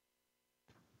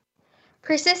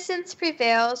 Persistence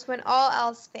prevails when all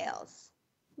else fails.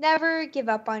 Never give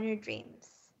up on your dreams.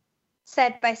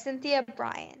 Said by Cynthia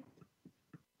Brian.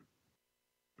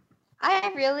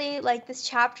 I really like this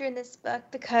chapter in this book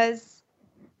because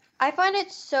I find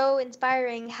it so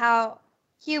inspiring how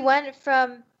you went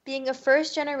from being a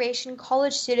first-generation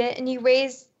college student and you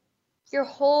raised your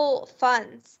whole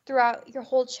funds throughout your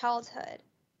whole childhood.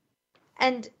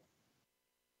 And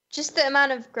just the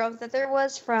amount of growth that there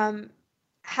was from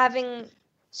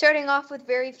starting off with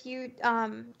very few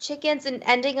chickens and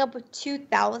ending up with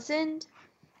 2,000,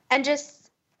 and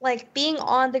just like being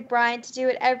on the grind to do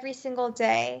it every single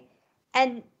day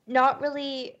and not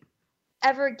really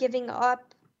ever giving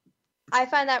up I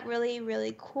find that really,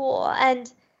 really cool.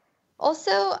 And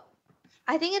also,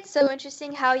 I think it's so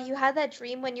interesting how you had that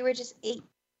dream when you were just 8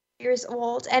 years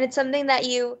old, and it's something that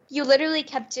you literally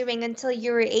kept doing until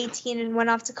you were 18 and went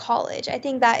off to college. I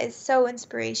think that is so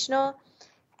inspirational,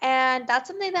 and that's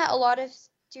something that a lot of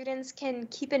students can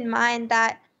keep in mind,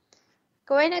 that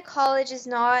going to college is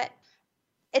not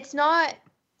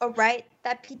a right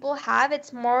that people have.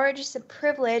 It's more just a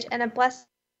privilege and a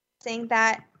blessing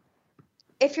that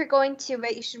if you're going to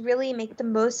it, you should really make the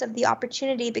most of the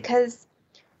opportunity, because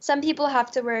some people have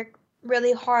to work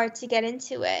really hard to get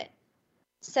into it.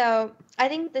 So I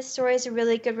think this story is a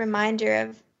really good reminder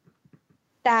of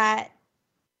that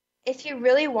if you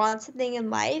really want something in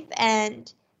life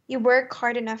and you work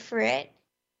hard enough for it,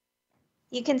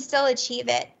 you can still achieve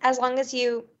it as long as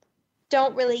you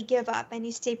don't really give up and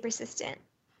you stay persistent.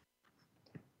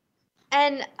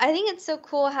 And I think it's so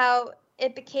cool how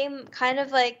it became kind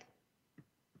of like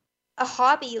a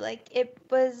hobby. Like it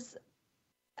was,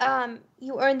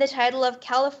 you earned the title of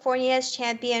California's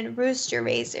champion rooster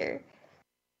raiser,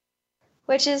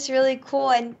 which is really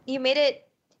cool. And you made it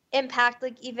impact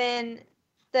like even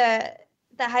the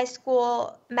high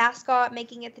school mascot,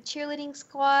 making it the cheerleading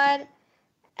squad.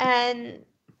 And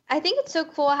I think it's so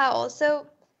cool how also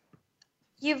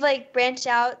you've like branched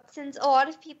out, since a lot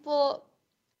of people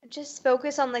just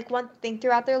focus on like one thing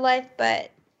throughout their life,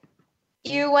 but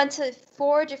you went to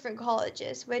 4 different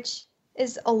colleges, which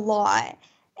is a lot.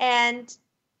 And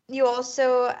you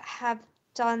also have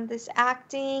done this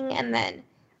acting, and then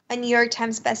a New York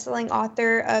Times bestselling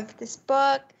author of this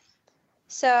book.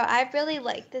 So I really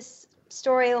like this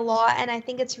story a lot, and I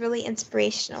think it's really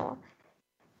inspirational.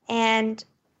 And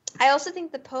I also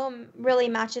think the poem really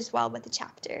matches well with the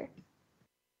chapter.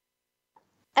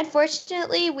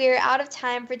 Unfortunately, we are out of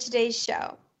time for today's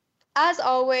show. As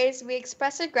always, we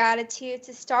express our gratitude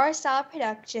to Star Style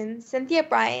Productions, Cynthia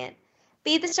Brian,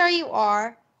 Be the Star You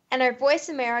Are, and our Voice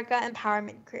America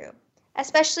Empowerment crew,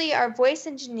 especially our voice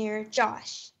engineer,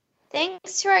 Josh.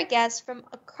 Thanks to our guests from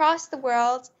across the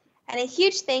world, and a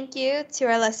huge thank you to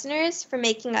our listeners for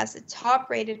making us a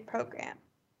top-rated program.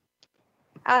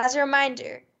 As a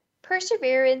reminder,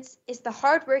 perseverance is the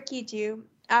hard work you do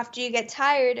after you get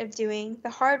tired of doing the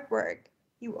hard work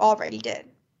you already did.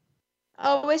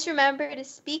 Always remember to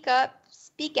speak up,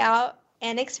 speak out,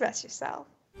 and express yourself.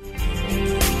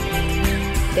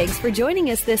 Thanks for joining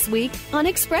us this week on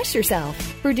Express Yourself,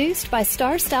 produced by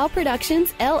Star Style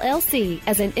Productions, LLC,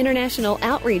 as an international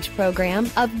outreach program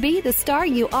of Be the Star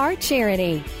You Are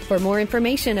charity. For more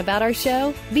information about our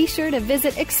show, be sure to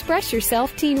visit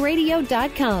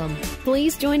ExpressYourselfTeenRadio.com.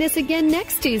 Please join us again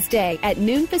next Tuesday at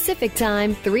noon Pacific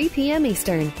Time, 3 p.m.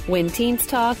 Eastern, when teens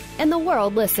talk and the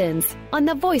world listens, on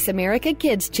the Voice America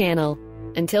Kids channel.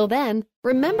 Until then,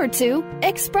 remember to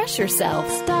express yourself.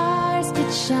 Stars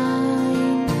could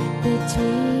shine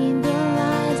between the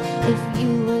lines if you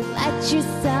would let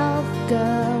yourself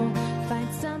go.